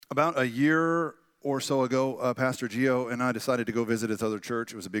About a year or so ago, Pastor Gio and I decided to go visit his other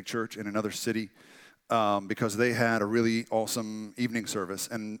church. It was a big church in another city because they had a really awesome evening service.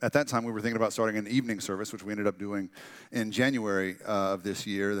 And at that time, we were thinking about starting an evening service, which we ended up doing in January of this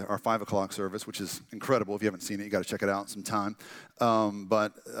year, our 5 o'clock service, which is incredible. If you haven't seen it, you got to check it out sometime.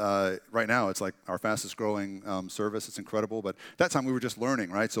 But right now, it's like our fastest growing service. It's incredible. But at that time, we were just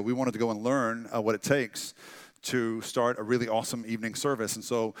learning, right? So we wanted to go and learn what it takes to start a really awesome evening service. And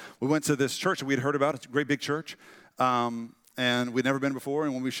so we went to this church that we'd heard about. It's a great big church. And we'd never been before.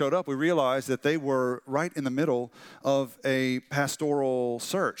 And when we showed up, we realized that they were right in the middle of a pastoral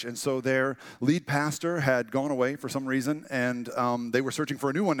search. And so their lead pastor had gone away for some reason, and they were searching for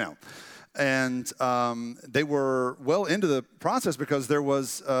a new one now. And they were well into the process because there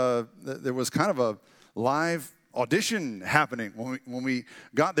was kind of a live audition happening. When we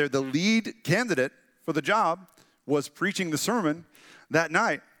got there, the lead candidate for the job was preaching the sermon that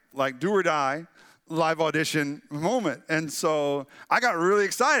night, like do or die, live audition moment. And so I got really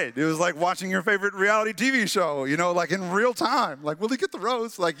excited. It was like watching your favorite reality TV show, you know, like in real time. Like, will he get the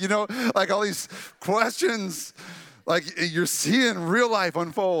roast? Like, you know, like all these questions, like you're seeing real life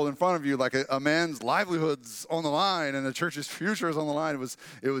unfold in front of you, like a man's livelihood's on the line and the church's future is on the line.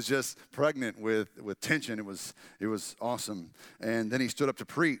 It was just pregnant with tension. It was awesome. And then he stood up to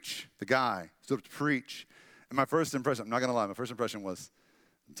preach. The guy stood up to preach. And my first impression, I'm not gonna lie, my first impression was,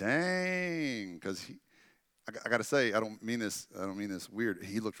 dang, because I gotta say, I don't mean this weird.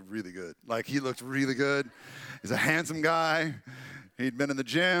 He looked really good. Like, he looked really good. He's a handsome guy. He'd been in the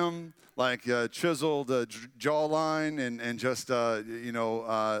gym, like chiseled jawline, and just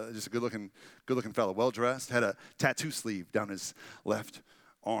just a good-looking fellow, well-dressed. Had a tattoo sleeve down his left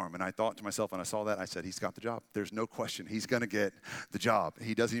arm. And I thought to myself, when I saw that, I said, he's got the job. There's no question. He's going to get the job.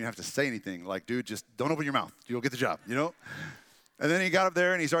 He doesn't even have to say anything. Like, dude, just don't open your mouth. You'll get the job, you know? And then he got up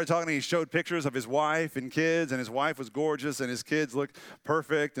there and he started talking and he showed pictures of his wife and kids, and his wife was gorgeous and his kids looked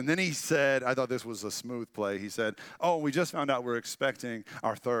perfect. And then he said, I thought this was a smooth play. He said, oh, we just found out we're expecting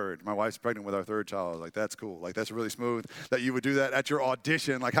our third. My wife's pregnant with our third child. I was like, that's cool. Like, that's really smooth that you would do that at your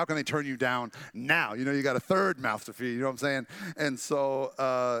audition. Like, how can they turn you down now? You know, you got a third mouth to feed, you know what I'm saying? And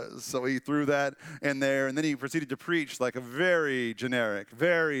so he threw that in there, and then he proceeded to preach like a very generic,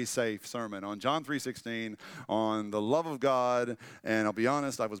 very safe sermon on John 3:16, on the love of God. And I'll be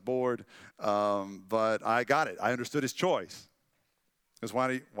honest, I was bored, but I got it. I understood his choice. Because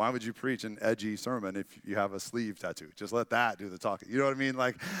why would you preach an edgy sermon if you have a sleeve tattoo? Just let that do the talking. You know what I mean?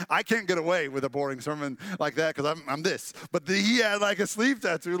 Like, I can't get away with a boring sermon like that because I'm this. But he had like a sleeve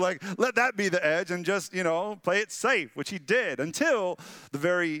tattoo. Like, let that be the edge and just, you know, play it safe, which he did until the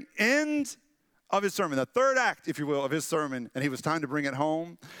very end of his sermon, the third act, if you will, of his sermon, and he was time to bring it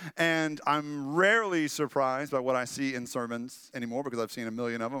home. And I'm rarely surprised by what I see in sermons anymore because I've seen a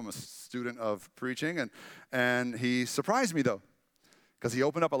million of them. I'm a student of preaching, and he surprised me, though, because he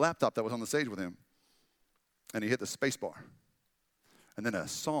opened up a laptop that was on the stage with him, and he hit the space bar. And then a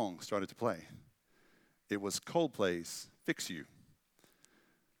song started to play. It was Coldplay's Fix You.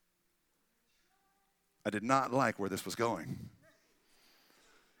 I did not like where this was going.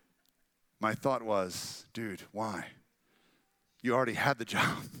 My thought was, dude, why? You already had the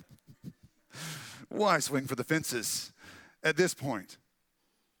job. Why swing for the fences at this point?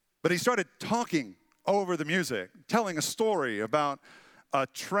 But he started talking over the music, telling a story about a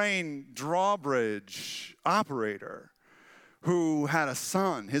train drawbridge operator who had a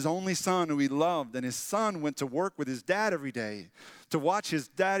son, his only son who he loved, and his son went to work with his dad every day to watch his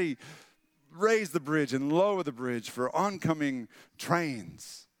daddy raise the bridge and lower the bridge for oncoming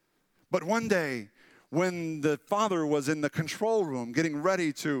trains. But one day, when the father was in the control room getting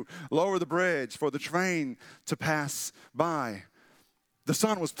ready to lower the bridge for the train to pass by, the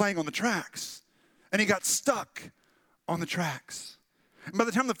son was playing on the tracks, and he got stuck on the tracks. And by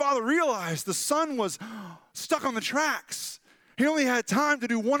the time the father realized the son was stuck on the tracks, he only had time to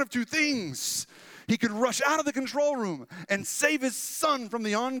do one of two things. He could rush out of the control room and save his son from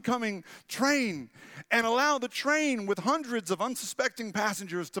the oncoming train and allow the train with hundreds of unsuspecting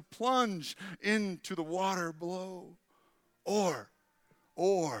passengers to plunge into the water below. Or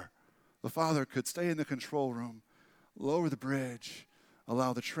the father could stay in the control room, lower the bridge,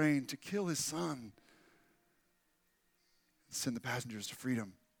 allow the train to kill his son, and send the passengers to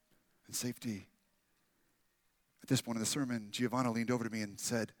freedom and safety. At this point in the sermon, Giovanna leaned over to me and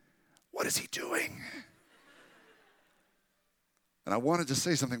said, "What is he doing?" And I wanted to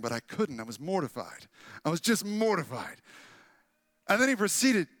say something, but I couldn't. I was mortified. I was just mortified. And then he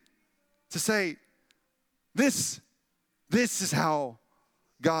proceeded to say, this is how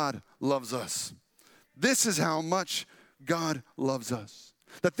God loves us. This is how much God loves us.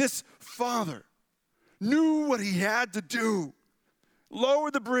 that this father knew what he had to do,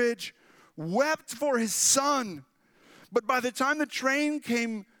 lowered the bridge, wept for his son. But by the time the train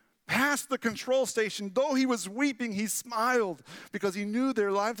came past the control station, though he was weeping, he smiled because he knew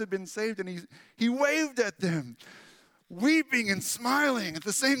their lives had been saved, and he waved at them, weeping and smiling at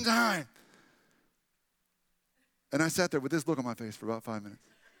the same time. And I sat there with this look on my face for about 5 minutes.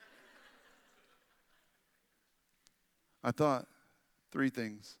 I thought 3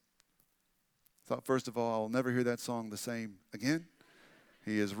 things. I thought, first of all, I'll never hear that song the same again.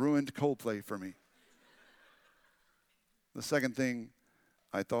 He has ruined Coldplay for me. The second thing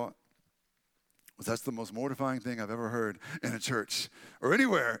I thought was, that's the most mortifying thing I've ever heard in a church or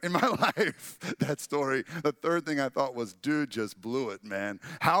anywhere in my life, that story. The third thing I thought was, dude just blew it, man.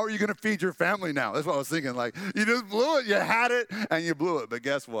 How are you going to feed your family now? That's what I was thinking. Like, you just blew it. You had it, and you blew it. But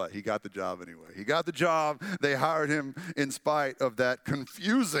guess what? He got the job anyway. He got the job. They hired him in spite of that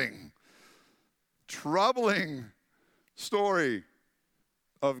confusing, troubling story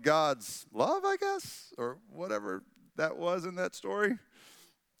of God's love, I guess, or whatever that was in that story.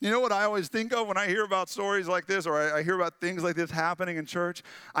 You know what I always think of when I hear about stories like this, or I hear about things like this happening in church?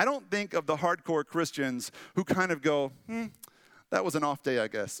 I don't think of the hardcore Christians who kind of go, that was an off day, I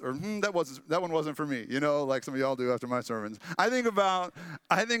guess, or that one wasn't for me, you know, like some of y'all do after my sermons. I think about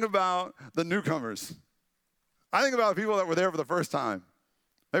the newcomers. I think about people that were there for the first time.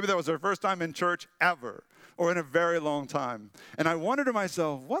 Maybe that was their first time in church ever, or in a very long time. And I wonder to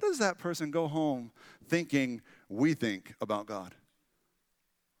myself, what does that person go home thinking we think about God?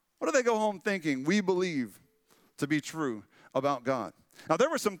 What do they go home thinking we believe to be true about God? Now, there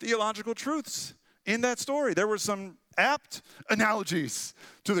were some theological truths in that story. There were some apt analogies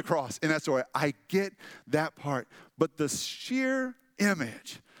to the cross in that story. I get that part. But the sheer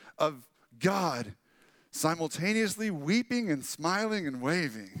image of God simultaneously weeping and smiling and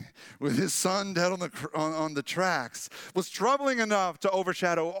waving with his son dead on the tracks was troubling enough to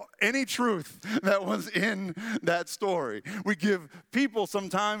overshadow any truth that was in that story. We give people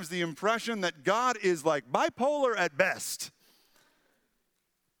sometimes the impression that God is like bipolar at best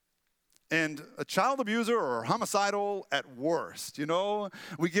and a child abuser or homicidal at worst. You know,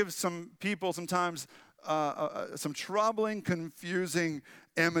 we give some people sometimes some troubling, confusing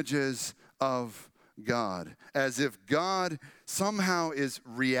images of God, as if God somehow is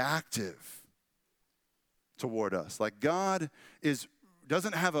reactive toward us. Like God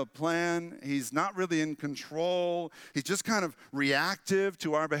doesn't have a plan. He's not really in control. He's just kind of reactive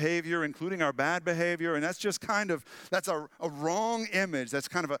to our behavior, including our bad behavior. And that's just that's a wrong image. That's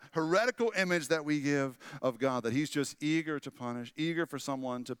kind of a heretical image that we give of God, that he's just eager to punish, eager for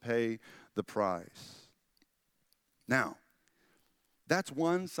someone to pay the price. Now, that's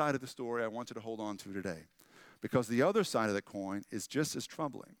one side of the story I want you to hold on to today, because the other side of the coin is just as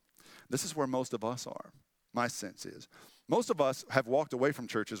troubling. This is where most of us are. My sense is most of us have walked away from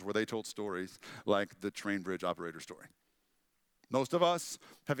churches where they told stories like the train bridge operator story. Most of us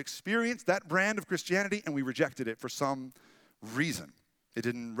have experienced that brand of Christianity and we rejected it for some reason. It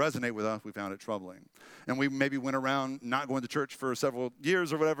didn't resonate with us. We found it troubling. And we maybe went around not going to church for several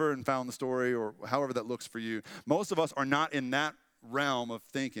years or whatever and found the story, or however that looks for you. Most of us are not in that realm of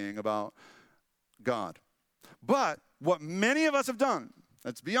thinking about God. But what many of us have done,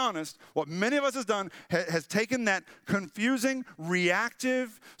 let's be honest, what many of us has done has taken that confusing,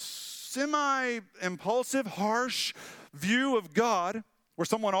 reactive, semi-impulsive, harsh view of God, where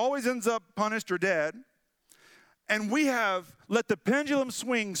someone always ends up punished or dead, and we have let the pendulum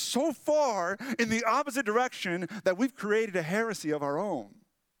swing so far in the opposite direction that we've created a heresy of our own,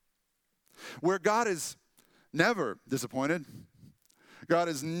 where God is never disappointed. God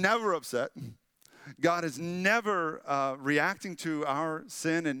is never upset. God is never reacting to our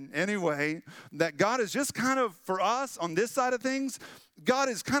sin in any way. That God is just kind of, for us, on this side of things, God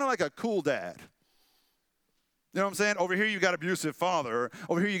is kind of like a cool dad. You know what I'm saying? Over here you got abusive father.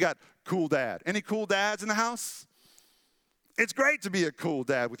 Over here you got cool dad. Any cool dads in the house? It's great to be a cool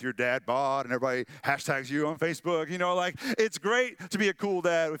dad with your dad bod and everybody hashtags you on Facebook. You know, like, it's great to be a cool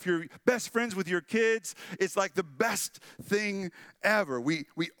dad. If you're best friends with your kids, it's like the best thing ever. We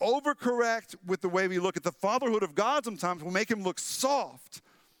overcorrect with the way we look at the fatherhood of God sometimes. We make him look soft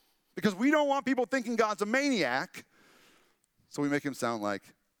because we don't want people thinking God's a maniac. So we make him sound like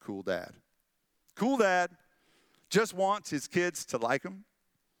cool dad. Cool dad just wants his kids to like him.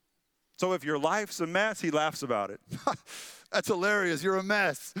 So if your life's a mess, he laughs about it. That's hilarious. You're a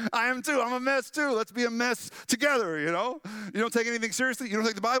mess. I am too. I'm a mess too. Let's be a mess together, you know? You don't take anything seriously. You don't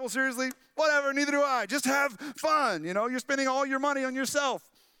take the Bible seriously. Whatever, neither do I. Just have fun, you know? You're spending all your money on yourself.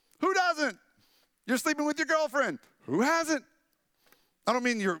 Who doesn't? You're sleeping with your girlfriend. Who hasn't? I don't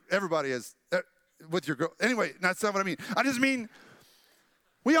mean everybody is with your girl. Anyway, that's not what I mean. I just mean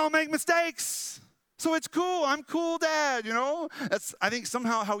we all make mistakes. So it's cool. I'm cool, Dad, you know? That's, I think,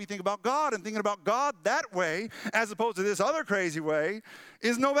 somehow how we think about God, and thinking about God that way as opposed to this other crazy way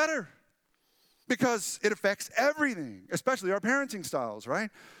is no better, because it affects everything, especially our parenting styles,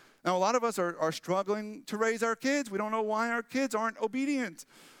 right? Now, a lot of us are struggling to raise our kids. We don't know why our kids aren't obedient.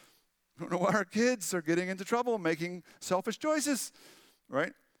 We don't know why our kids are getting into trouble, making selfish choices,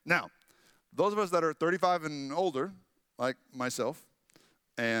 right? Now, those of us that are 35 and older, like myself,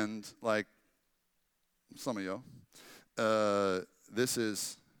 and like some of y'all, this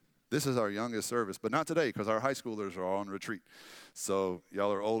is our youngest service, but not today, because our high schoolers are all on retreat. So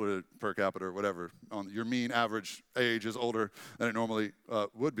y'all are older per capita or whatever. Your mean average age is older than it normally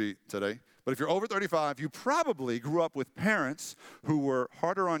would be today. But if you're over 35, you probably grew up with parents who were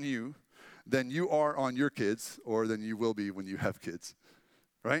harder on you than you are on your kids, or than you will be when you have kids,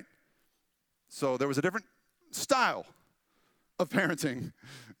 right? So there was a different style of parenting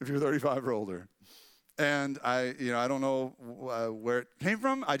if you're 35 or older. And I don't know where it came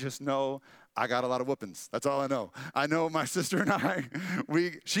from. I just know I got a lot of whoopings. That's all I know. I know my sister and I,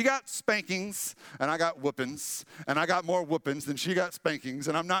 she got spankings and I got whoopings, and I got more whoopings than she got spankings,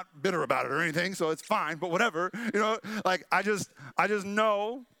 and I'm not bitter about it or anything, so it's fine, but whatever. Like I just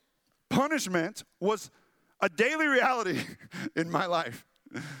know punishment was a daily reality in my life.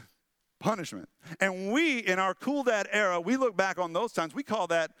 Punishment. And we, in our cool dad era, we look back on those times, we call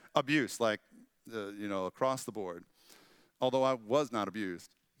that abuse, like, across the board. Although I was not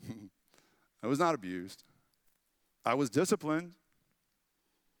abused. I was not abused. I was disciplined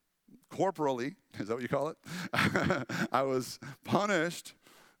corporally. Is that what you call it? I was punished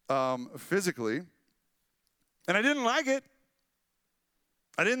physically. And I didn't like it.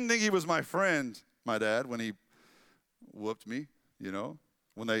 I didn't think he was my friend, my dad, when he whooped me,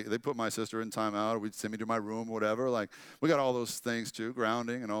 When they put my sister in timeout, or we'd send me to my room or whatever. Like, we got all those things too,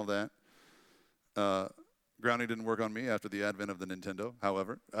 grounding and all that. Grounding didn't work on me after the advent of the Nintendo,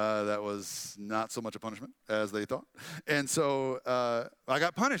 however. That was not so much a punishment as they thought. And so I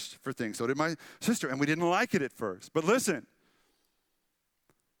got punished for things. So did my sister, and we didn't like it at first. But listen,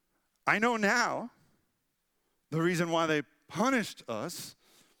 I know now the reason why they punished us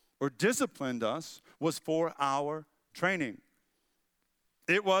or disciplined us was for our training.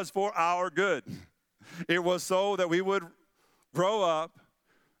 It was for our good. It was so that we would grow up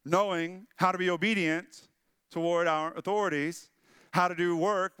knowing how to be obedient toward our authorities, how to do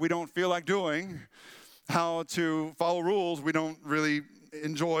work we don't feel like doing, how to follow rules we don't really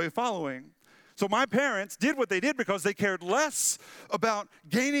enjoy following. So my parents did what they did because they cared less about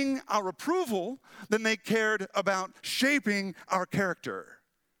gaining our approval than they cared about shaping our character.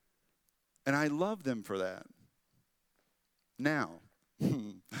 And I love them for that. Now.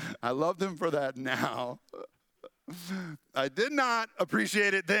 I love them for that now. I did not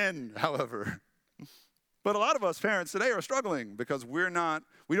appreciate it then, however. But a lot of us parents today are struggling because we don't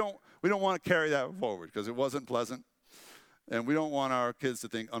want to carry that forward because it wasn't pleasant. And we don't want our kids to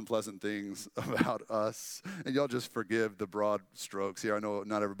think unpleasant things about us. And y'all just forgive the broad strokes here. I know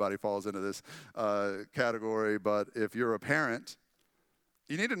not everybody falls into this category, but if you're a parent,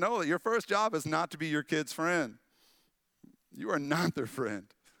 you need to know that your first job is not to be your kid's friend. You are not their friend.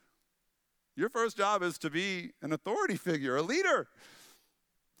 Your first job is to be an authority figure, a leader,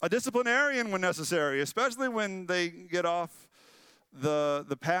 a disciplinarian when necessary, especially when they get off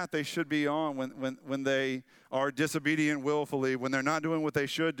the path they should be on, when they are disobedient willfully, when they're not doing what they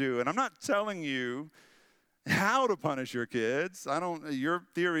should do. And I'm not telling you how to punish your kids. Your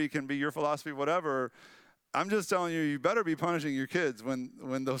theory can be your philosophy, whatever. I'm just telling you better be punishing your kids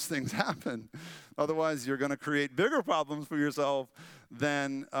when those things happen. Otherwise, you're going to create bigger problems for yourself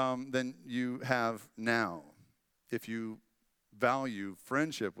than you have now. If you value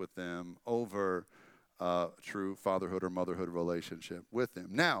friendship with them over true fatherhood or motherhood relationship with them.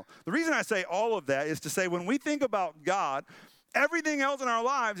 Now, the reason I say all of that is to say when we think about God, everything else in our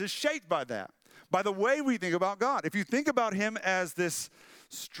lives is shaped by that, by the way we think about God. If you think about him as this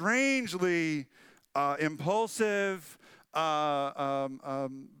strangely impulsive,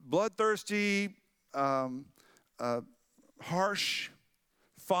 bloodthirsty, harsh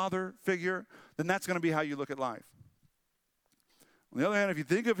father figure, then that's going to be how you look at life. On the other hand, if you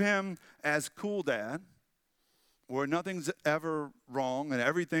think of him as cool dad, where nothing's ever wrong and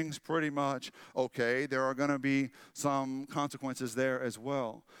everything's pretty much okay, there are going to be some consequences there as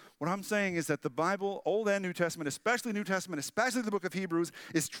well. What I'm saying is that the Bible, Old and New Testament, especially the book of Hebrews,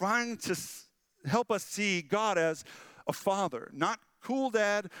 is trying to help us see God as a father, not cool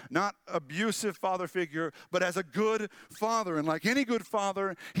dad, not abusive father figure, but as a good father. And like any good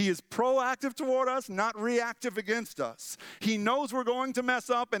father, he is proactive toward us, not reactive against us. He knows we're going to mess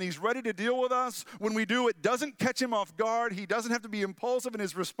up, and he's ready to deal with us when we do. It doesn't catch him off guard. He doesn't have to be impulsive in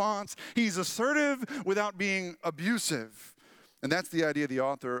his response. He's assertive without being abusive. And that's the idea the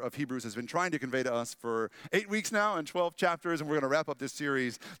author of Hebrews has been trying to convey to us for 8 weeks now and 12 chapters, and we're going to wrap up this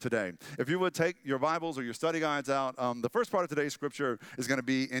series today. If you would take your Bibles or your study guides out, the first part of today's scripture is going to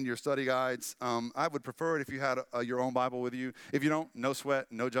be in your study guides. I would prefer it if you had your own Bible with you. If you don't, no sweat,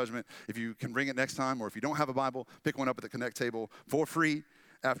 no judgment. If you can bring it next time, or if you don't have a Bible, pick one up at the Connect table for free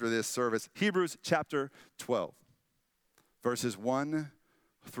after this service. Hebrews chapter 12, verses 1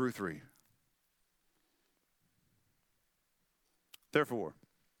 through 3. Therefore,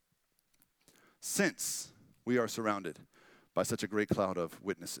 since we are surrounded by such a great cloud of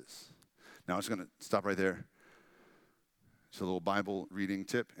witnesses. Now, I'm just going to stop right there. It's a little Bible reading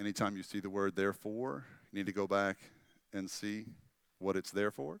tip. Anytime you see the word therefore, you need to go back and see what it's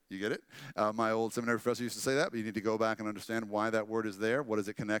there for. You get it? My old seminary professor used to say that, but you need to go back and understand why that word is there. What is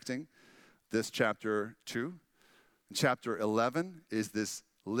it connecting? This chapter 2. And chapter 11 is this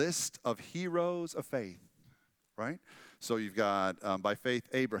list of heroes of faith, right? So you've got, by faith,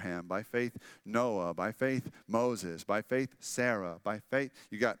 Abraham, by faith, Noah, by faith, Moses, by faith, Sarah, by faith.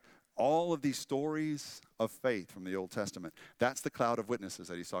 You got all of these stories of faith from the Old Testament. That's the cloud of witnesses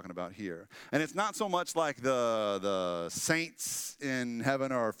that he's talking about here. And it's not so much like the saints in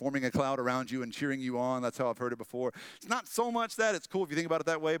heaven are forming a cloud around you and cheering you on. That's how I've heard it before. It's not so much that. It's cool if you think about it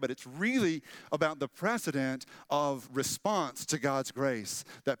that way, but it's really about the precedent of response to God's grace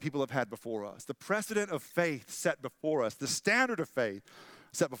that people have had before us. The precedent of faith set before us. The standard of faith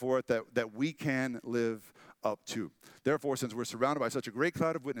set before it that we can live up to. Therefore, since we're surrounded by such a great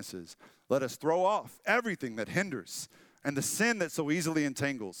cloud of witnesses, let us throw off everything that hinders and the sin that so easily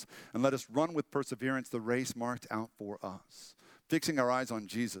entangles, and let us run with perseverance the race marked out for us, fixing our eyes on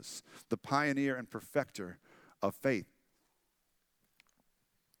Jesus, the pioneer and perfecter of faith.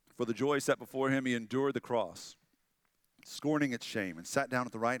 For the joy set before him, he endured the cross, scorning its shame, and sat down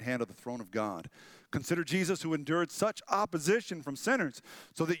at the right hand of the throne of God. Consider Jesus, who endured such opposition from sinners,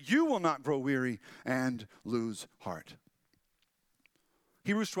 so that you will not grow weary and lose heart.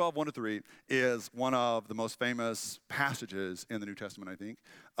 Hebrews 12, 1-3 is one of the most famous passages in the New Testament, I think.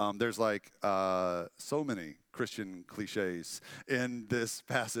 There's so many Christian cliches in this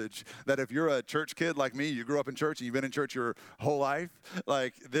passage that if you're a church kid like me, you grew up in church and you've been in church your whole life,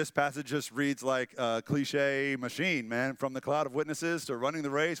 like this passage just reads like a cliche machine, man. From the cloud of witnesses to running the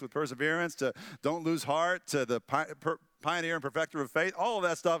race with perseverance to don't lose heart to the pioneer and perfecter of faith, all of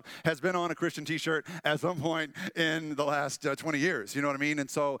that stuff has been on a Christian t-shirt at some point in the last 20 years. You know what I mean? And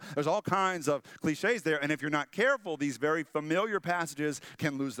so there's all kinds of cliches there. And if you're not careful, these very familiar passages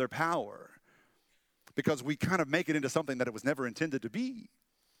can lose their power because we kind of make it into something that it was never intended to be.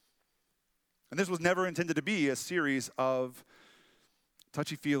 And this was never intended to be a series of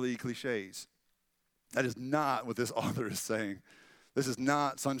touchy-feely cliches. That is not what this author is saying. This is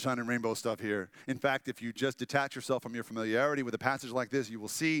not sunshine and rainbow stuff here. In fact, if you just detach yourself from your familiarity with a passage like this, you will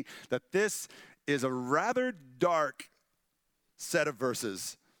see that this is a rather dark set of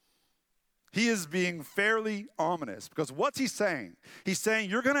verses. He is being fairly ominous because what's he saying? He's saying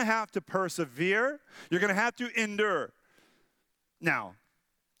you're going to have to persevere. You're going to have to endure. Now,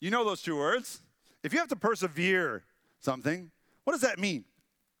 you know those two words. If you have to persevere something, what does that mean?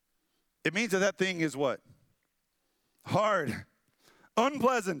 It means that thing is what? Hard.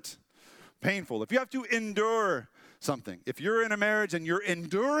 Unpleasant, painful. If you have to endure something, if you're in a marriage and you're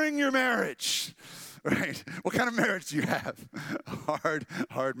enduring your marriage, right? What kind of marriage do you have?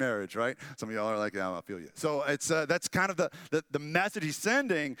 Hard marriage, right? Some of y'all are like, yeah, I feel you. So it's that's kind of the message he's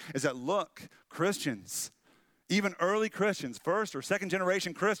sending is that, look, Christians, even early Christians, first or second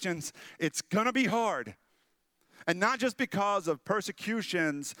generation Christians, it's going to be hard. And not just because of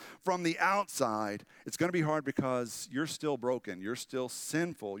persecutions from the outside. It's going to be hard because you're still broken. You're still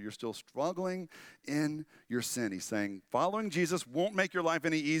sinful. You're still struggling in your sin. He's saying following Jesus won't make your life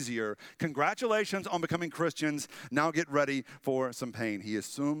any easier. Congratulations on becoming Christians. Now get ready for some pain. He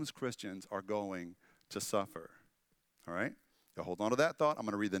assumes Christians are going to suffer. All right? Now hold on to that thought. I'm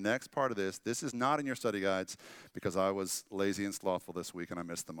going to read the next part of this. This is not in your study guides because I was lazy and slothful this week and I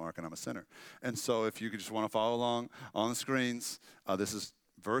missed the mark and I'm a sinner. And so if you could just want to follow along on the screens, this is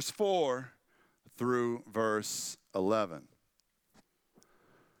verse 4 through verse 11.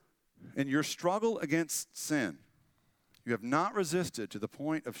 In your struggle against sin, you have not resisted to the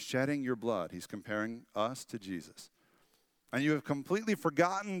point of shedding your blood. He's comparing us to Jesus. And you have completely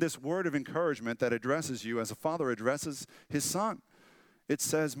forgotten this word of encouragement that addresses you as a father addresses his son. it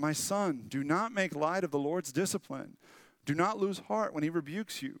says, "My son, do not make light of the Lord's discipline. Do not lose heart when he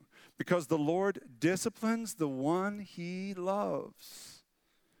rebukes you, because the Lord disciplines the one he loves."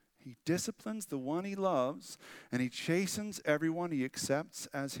 He disciplines the one he loves, and he chastens everyone he accepts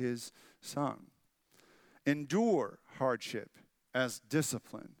as his son. Endure hardship as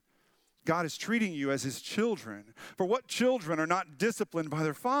discipline. God is treating you as his children. For what children are not disciplined by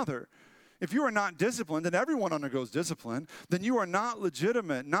their father? If you are not disciplined, and everyone undergoes discipline, then you are not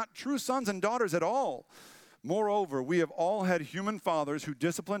legitimate, not true sons and daughters at all. Moreover, we have all had human fathers who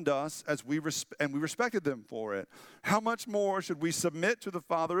disciplined us and we respected them for it. How much more should we submit to the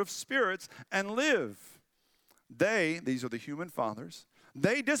Father of spirits and live? These are the human fathers,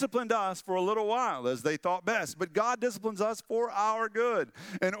 they disciplined us for a little while as they thought best, but God disciplines us for our good,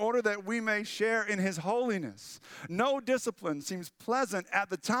 in order that we may share in his holiness. No discipline seems pleasant at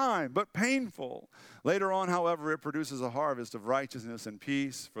the time, but painful. Later on, however, it produces a harvest of righteousness and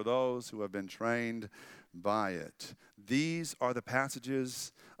peace for those who have been trained by it. These are the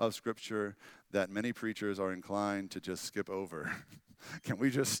passages of Scripture that many preachers are inclined to just skip over. Can we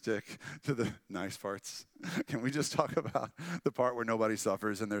just stick to the nice parts? Can we just talk about the part where nobody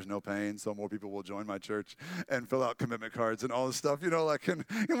suffers and there's no pain, so more people will join my church and fill out commitment cards and all this stuff? Can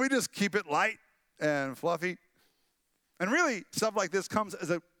we just keep it light and fluffy? And really, stuff like this comes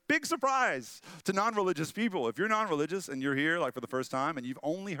as a big surprise to non-religious people. If you're non-religious and you're here for the first time and you've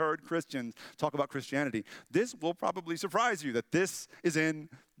only heard Christians talk about Christianity, this will probably surprise you that this is in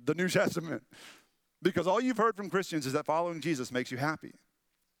the New Testament. Because all you've heard from Christians is that following Jesus makes you happy.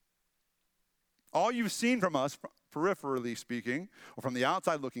 All you've seen from us, peripherally speaking, or from the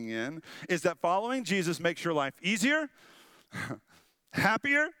outside looking in, is that following Jesus makes your life easier,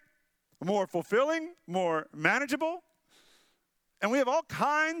 happier, more fulfilling, more manageable. And we have all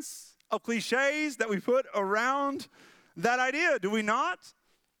kinds of cliches that we put around that idea, do we not?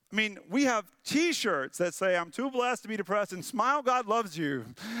 I mean, we have T-shirts that say, "I'm too blessed to be depressed," and "Smile, God loves you,"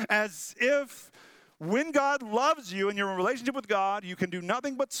 as if when God loves you and you're in a relationship with God, you can do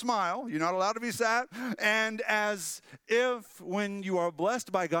nothing but smile. You're not allowed to be sad. And as if when you are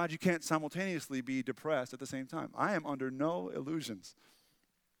blessed by God, you can't simultaneously be depressed at the same time. I am under no illusions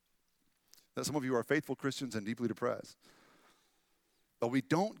that some of you are faithful Christians and deeply depressed. But we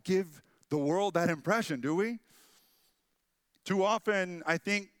don't give the world that impression, do we? Too often, I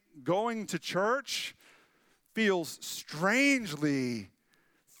think going to church feels strangely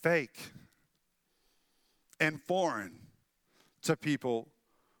fake and foreign to people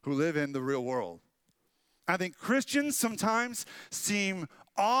who live in the real world. I think Christians sometimes seem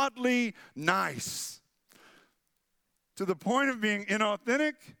oddly nice to the point of being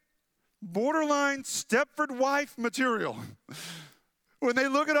inauthentic, borderline Stepford wife material. When they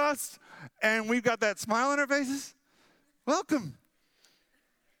look at us and we've got that smile on our faces, welcome,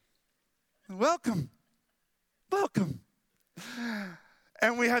 welcome, welcome.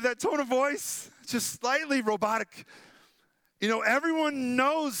 And we have that tone of voice, just slightly robotic. Everyone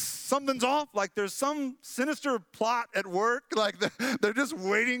knows something's off, like there's some sinister plot at work, like they're just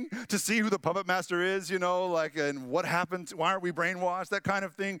waiting to see who the puppet master is, and what happened, why aren't we brainwashed, that kind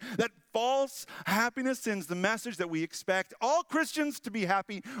of thing. That false happiness sends the message that we expect all Christians to be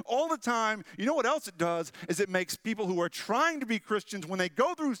happy all the time. You know what else it does is it makes people who are trying to be Christians, when they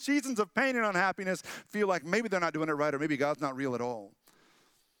go through seasons of pain and unhappiness, feel like maybe they're not doing it right, or maybe God's not real at all.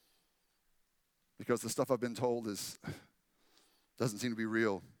 Because the stuff I've been told doesn't seem to be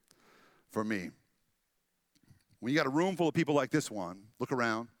real for me. When you got a room full of people like this one, look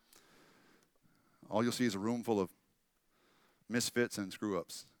around. All you'll see is a room full of misfits and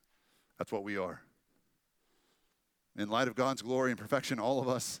screw-ups. That's what we are. In light of God's glory and perfection, all of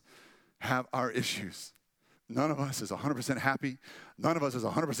us have our issues. None of us is 100% happy. None of us is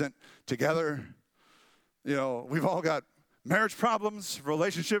 100% together. We've all got marriage problems,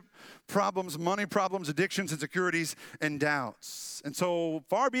 relationship problems, money problems, addictions, insecurities, and doubts. And so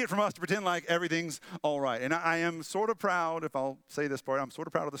far be it from us to pretend like everything's all right. And I am sort of proud, if I'll say this part, I'm sort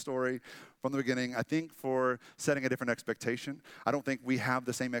of proud of the story from the beginning, I think, for setting a different expectation. I don't think we have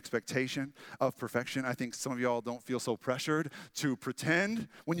the same expectation of perfection. I think some of y'all don't feel so pressured to pretend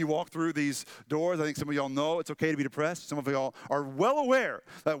when you walk through these doors. I think some of y'all know it's okay to be depressed. Some of y'all are well aware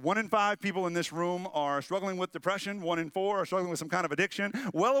that 1 in 5 people in this room are struggling with depression. 1 in 4 are struggling with some kind of addiction.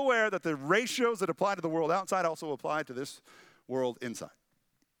 Well aware that the ratios that apply to the world outside also apply to this world inside.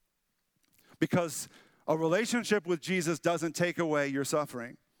 Because a relationship with Jesus doesn't take away your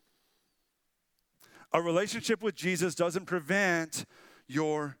suffering. A relationship with Jesus doesn't prevent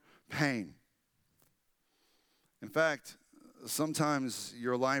your pain. In fact, sometimes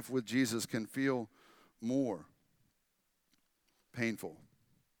your life with Jesus can feel more. painful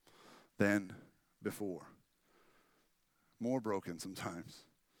than before. More broken sometimes.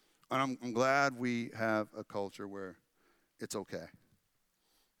 And I'm glad we have a culture where it's okay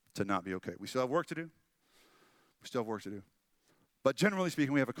to not be okay. We still have work to do. But generally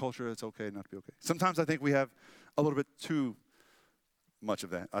speaking, we have a culture that's okay not to be okay. Sometimes I think we have a little bit too much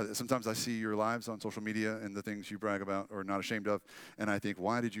of that. Sometimes I see your lives on social media and the things you brag about or not ashamed of, and I think,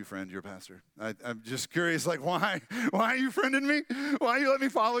 why did you friend your pastor? I'm just curious, like, why? Why are you friending me? Why you let me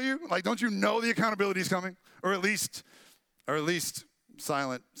follow you? Like, don't you know the accountability is coming? Or at least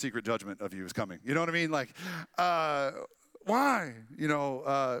silent, secret judgment of you is coming. You know what I mean? Like, why?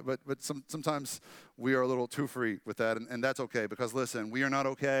 But sometimes we are a little too free with that, and that's okay, because listen, we are not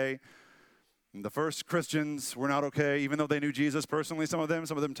okay. The first Christians were not okay, even though they knew Jesus personally, some of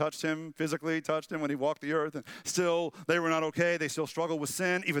them touched him when he walked the earth, and still they were not okay. They still struggled with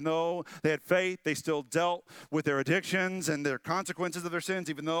sin. Even though they had faith, they still dealt with their addictions and their consequences of their sins.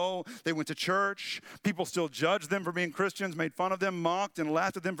 Even though they went to church, people still judged them for being Christians, made fun of them, mocked and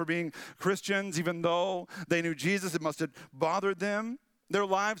laughed at them for being Christians. Even though they knew Jesus, it must have bothered them. Their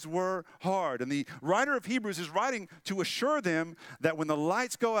lives were hard. And the writer of Hebrews is writing to assure them that when the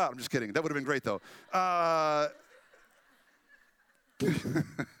lights go out, I'm just kidding, that would have been great though.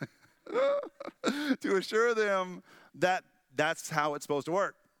 To assure them that that's how it's supposed to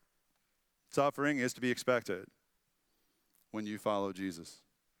work. Suffering is to be expected when you follow Jesus.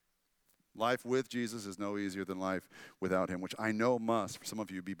 Life with Jesus is no easier than life without him, which I know must, for some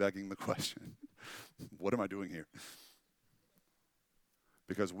of you, be begging the question, what am I doing here?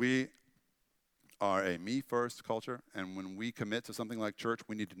 Because we are a me-first culture, and when we commit to something like church,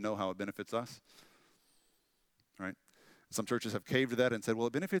 we need to know how it benefits us, right? Some churches have caved to that and said, well,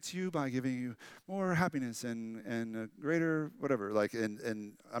 it benefits you by giving you more happiness and a greater whatever.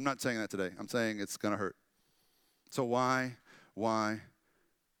 And I'm not saying that today. I'm saying it's going to hurt. So why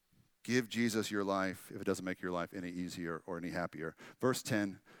give Jesus your life if it doesn't make your life any easier or any happier? Verse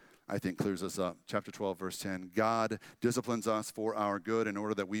 10, I think, clears us up. Chapter 12, verse 10. God disciplines us for our good in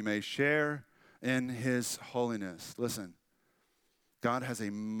order that we may share in his holiness. Listen, God has a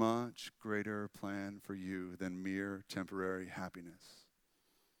much greater plan for you than mere temporary happiness.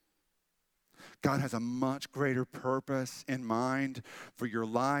 God has a much greater purpose in mind for your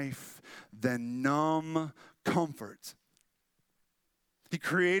life than numb comfort. He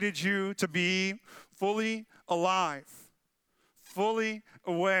created you to be fully alive, fully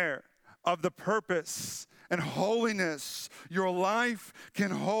aware of the purpose and holiness your life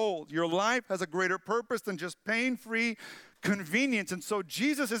can hold. Your life has a greater purpose than just pain-free convenience. And so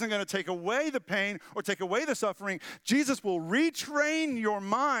Jesus isn't going to take away the pain or take away the suffering. Jesus will retrain your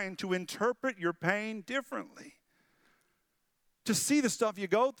mind to interpret your pain differently, to see the stuff you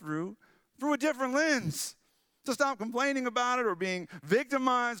go through a different lens, to stop complaining about it or being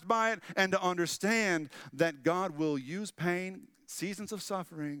victimized by it, and to understand that God will use pain, seasons of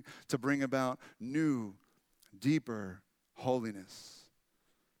suffering, to bring about new, deeper holiness.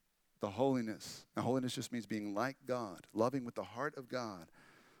 The holiness. Now, holiness just means being like God, loving with the heart of God.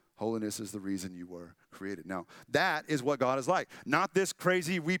 Holiness is the reason you were created. Now, that is what God is like. Not this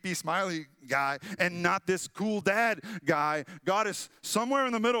crazy, weepy, smiley guy, and not this cool dad guy. God is somewhere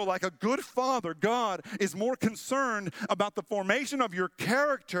in the middle, like a good father. God is more concerned about the formation of your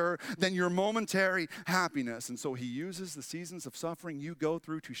character than your momentary happiness. And so he uses the seasons of suffering you go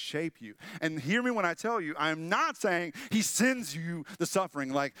through to shape you. And hear me when I tell you, I am not saying he sends you the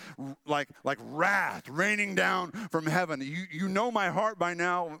suffering like wrath raining down from heaven. You know my heart by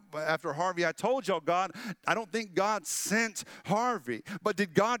now. After Harvey, I told y'all, I don't think God sent Harvey. But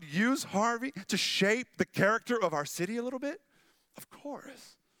did God use Harvey to shape the character of our city a little bit? Of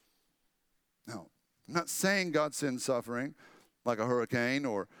course. No, I'm not saying God sends suffering like a hurricane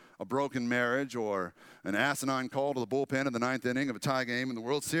or a broken marriage or an asinine call to the bullpen in the 9th inning of a tie game in the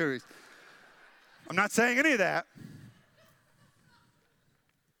World Series. I'm not saying any of that.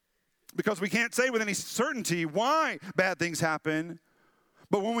 Because we can't say with any certainty why bad things happen.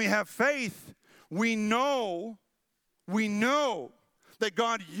 But when we have faith, we know that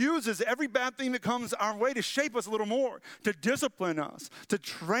God uses every bad thing that comes our way to shape us a little more, to discipline us, to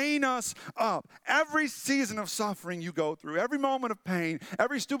train us up. Every season of suffering you go through, every moment of pain,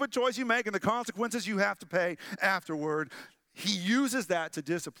 every stupid choice you make and the consequences you have to pay afterward, he uses that to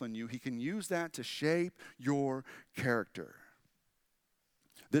discipline you. He can use that to shape your character.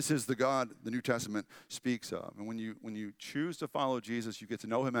 This is the God the New Testament speaks of. And when you choose to follow Jesus, you get to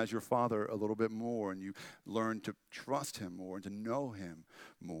know him as your Father a little bit more, and you learn to trust him more and to know him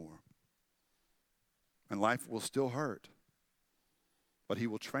more. And life will still hurt, but he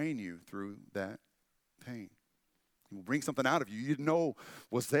will train you through that pain. He will bring something out of you didn't know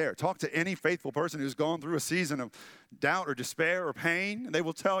was there. Talk to any faithful person who's gone through a season of doubt or despair or pain, and they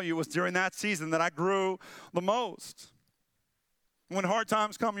will tell you it was during that season that I grew the most. When hard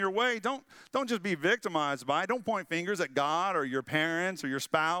times come your way, don't just be victimized by it. Don't point fingers at God or your parents or your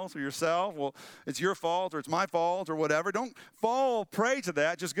spouse or yourself. Well, it's your fault or it's my fault or whatever. Don't fall prey to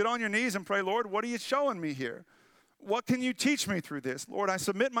that. Just get on your knees and pray, Lord, what are you showing me here? What can you teach me through this? Lord, I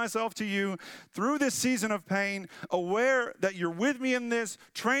submit myself to you through this season of pain, aware that you're with me in this,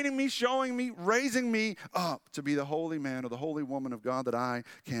 training me, showing me, raising me up to be the holy man or the holy woman of God that I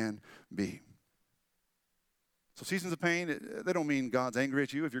can be. So seasons of pain, they don't mean God's angry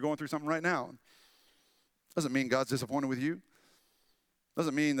at you if you're going through something right now. Doesn't mean God's disappointed with you.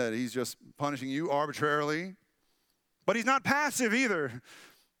 Doesn't mean that he's just punishing you arbitrarily. But he's not passive either.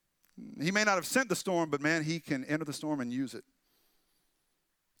 He may not have sent the storm, but man, he can enter the storm and use it.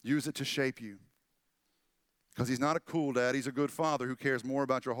 Use it to shape you. Because he's not a cool dad. He's a good father who cares more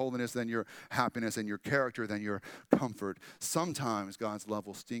about your holiness than your happiness and your character than your comfort. Sometimes God's love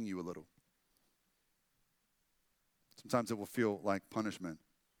will sting you a little. Sometimes it will feel like punishment,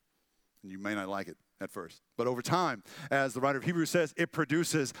 and you may not like it at first. But over time, as the writer of Hebrews says, it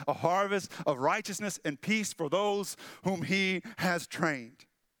produces a harvest of righteousness and peace for those whom he has trained.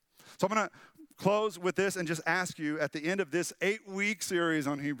 So I'm going to close with this and just ask you, at the end of this 8-week series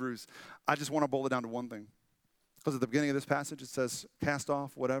on Hebrews, I just want to boil it down to one thing. Because at the beginning of this passage, it says, cast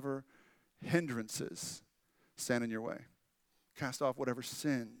off whatever hindrances stand in your way. Cast off whatever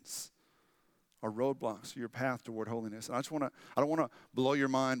sins are roadblocks to your path toward holiness. And I don't want to blow your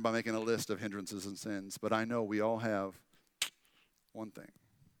mind by making a list of hindrances and sins, but I know we all have one thing.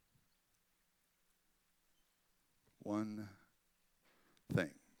 One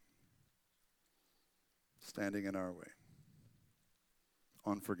thing standing in our way.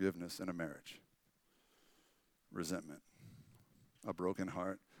 Unforgiveness in a marriage. Resentment. A broken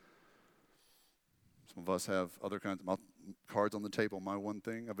heart. Some of us have other kinds of cards on the table. My one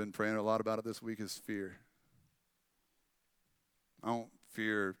thing, I've been praying a lot about it this week, is fear. I don't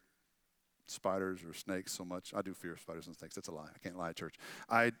fear spiders or snakes so much. I do fear spiders and snakes. That's a lie. I can't lie at church.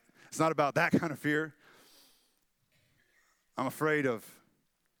 It's not about that kind of fear. I'm afraid of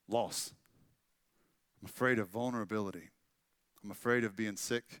loss. I'm afraid of vulnerability. I'm afraid of being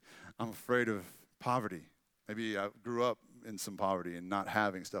sick. I'm afraid of poverty. Maybe I grew up in some poverty and not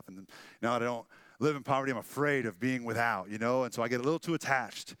having stuff. And now I don't live in poverty. I'm afraid of being without, And so I get a little too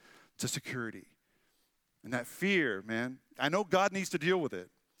attached to security. And that fear, man, I know God needs to deal with it.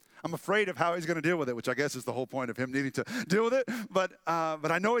 I'm afraid of how he's going to deal with it, which I guess is the whole point of him needing to deal with it. But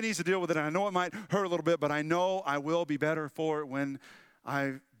I know he needs to deal with it, and I know it might hurt a little bit, but I know I will be better for it when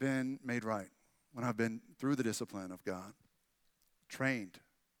I've been made right, when I've been through the discipline of God, trained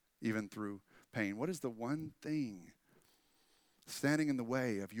even through pain. What is the one thing standing in the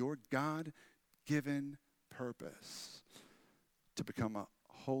way of your God-given purpose to become a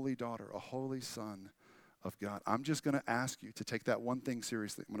holy daughter, a holy son of God? I'm just going to ask you to take that one thing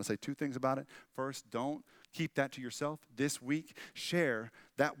seriously. I'm going to say 2 things about it. First, don't keep that to yourself. This week, share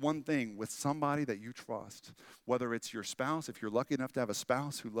that one thing with somebody that you trust, whether it's your spouse, if you're lucky enough to have a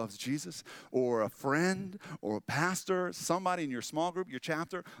spouse who loves Jesus, or a friend, or a pastor, somebody in your small group, your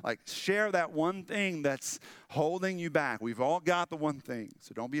chapter. Share that one thing that's holding you back. We've all got the one thing,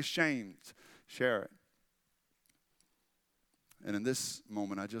 so don't be ashamed. Share it. And in this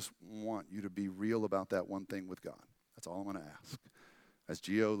moment, I just want you to be real about that one thing with God. That's all I'm going to ask. As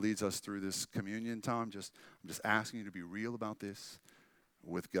Gio leads us through this communion time, I'm just asking you to be real about this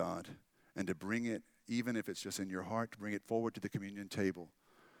with God and to bring it, even if it's just in your heart, to bring it forward to the communion table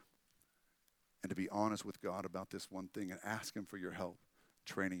and to be honest with God about this one thing and ask him for your help,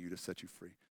 training you to set you free.